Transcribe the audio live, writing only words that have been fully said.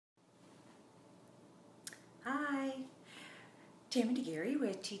Tammy DeGarry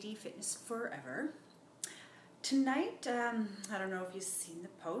with TD Fitness Forever. Tonight, I don't know if you've seen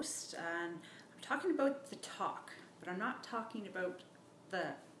the post, and I'm talking about the talk, but I'm not talking about the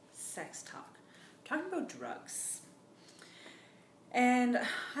sex talk. I'm talking about drugs. And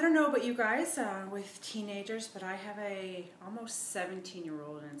I don't know about you guys with teenagers, but I have a almost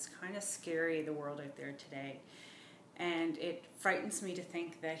 17-year-old, and it's kind of scary, the world out there today. And it frightens me to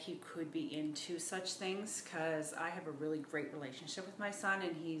think that he could be into such things, because I have a really great relationship with my son,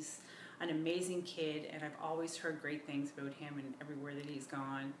 and he's an amazing kid, and I've always heard great things about him and everywhere that he's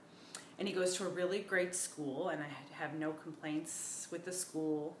gone. And he goes to a really great school, and I have no complaints with the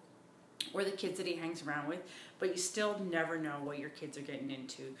school or the kids that he hangs around with, but you still never know what your kids are getting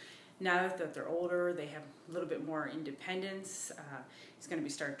into. Now that they're older, they have a little bit more independence. He's going to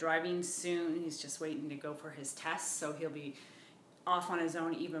start driving soon. He's just waiting to go for his tests, so he'll be off on his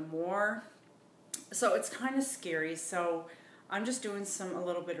own even more. So it's kind of scary. So I'm just doing a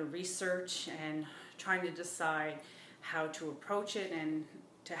little bit of research and trying to decide how to approach it and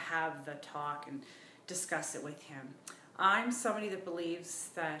to have the talk and discuss it with him. I'm somebody that believes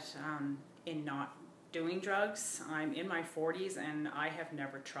that in not doing drugs. I'm in my 40s and I have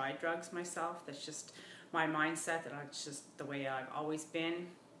never tried drugs myself. That's just my mindset, that's just the way I've always been.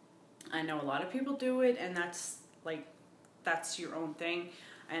 I know a lot of people do it, and that's your own thing,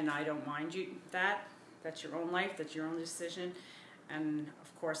 and I don't mind you that. That's your own life, that's your own decision. And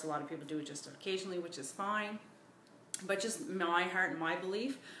of course a lot of people do it just occasionally, which is fine. But just my heart and my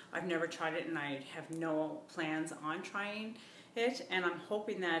belief, I've never tried it, and I have no plans on trying it, and I'm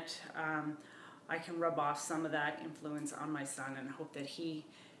hoping that I can rub off some of that influence on my son, and hope that he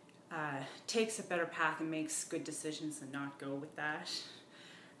takes a better path and makes good decisions and not go with that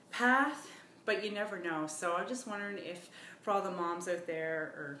path. But you never know. So I'm just wondering if, for all the moms out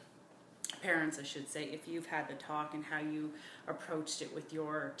there, or parents I should say, if you've had the talk and how you approached it with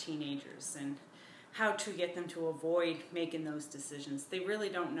your teenagers and how to get them to avoid making those decisions. They really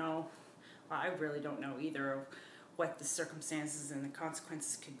don't know. Well, I really don't know either of what the circumstances and the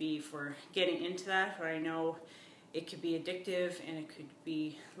consequences could be for getting into that, but I know it could be addictive and it could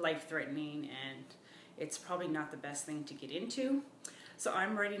be life-threatening, and it's probably not the best thing to get into. So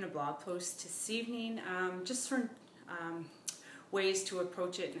I'm writing a blog post this evening just for ways to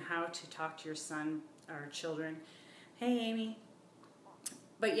approach it and how to talk to your son or children. Hey, Amy.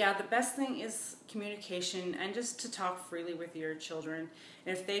 But yeah, the best thing is communication, and just to talk freely with your children.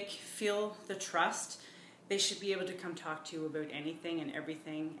 And if they feel the trust, they should be able to come talk to you about anything and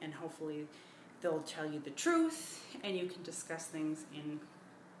everything, and hopefully they'll tell you the truth and you can discuss things in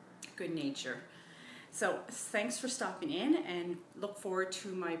good nature. So thanks for stopping in, and look forward to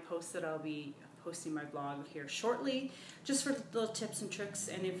my post that I'll be posting my blog here shortly, just for little tips and tricks.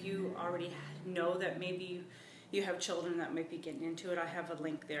 And if you already know that maybe you have children that might be getting into it, I have a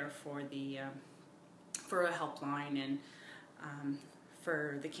link there for the for a helpline and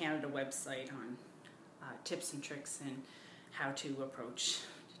for the Canada website on tips and tricks and how to approach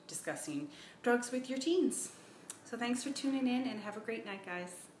discussing drugs with your teens. So thanks for tuning in, and have a great night,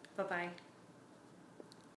 guys. Bye-bye.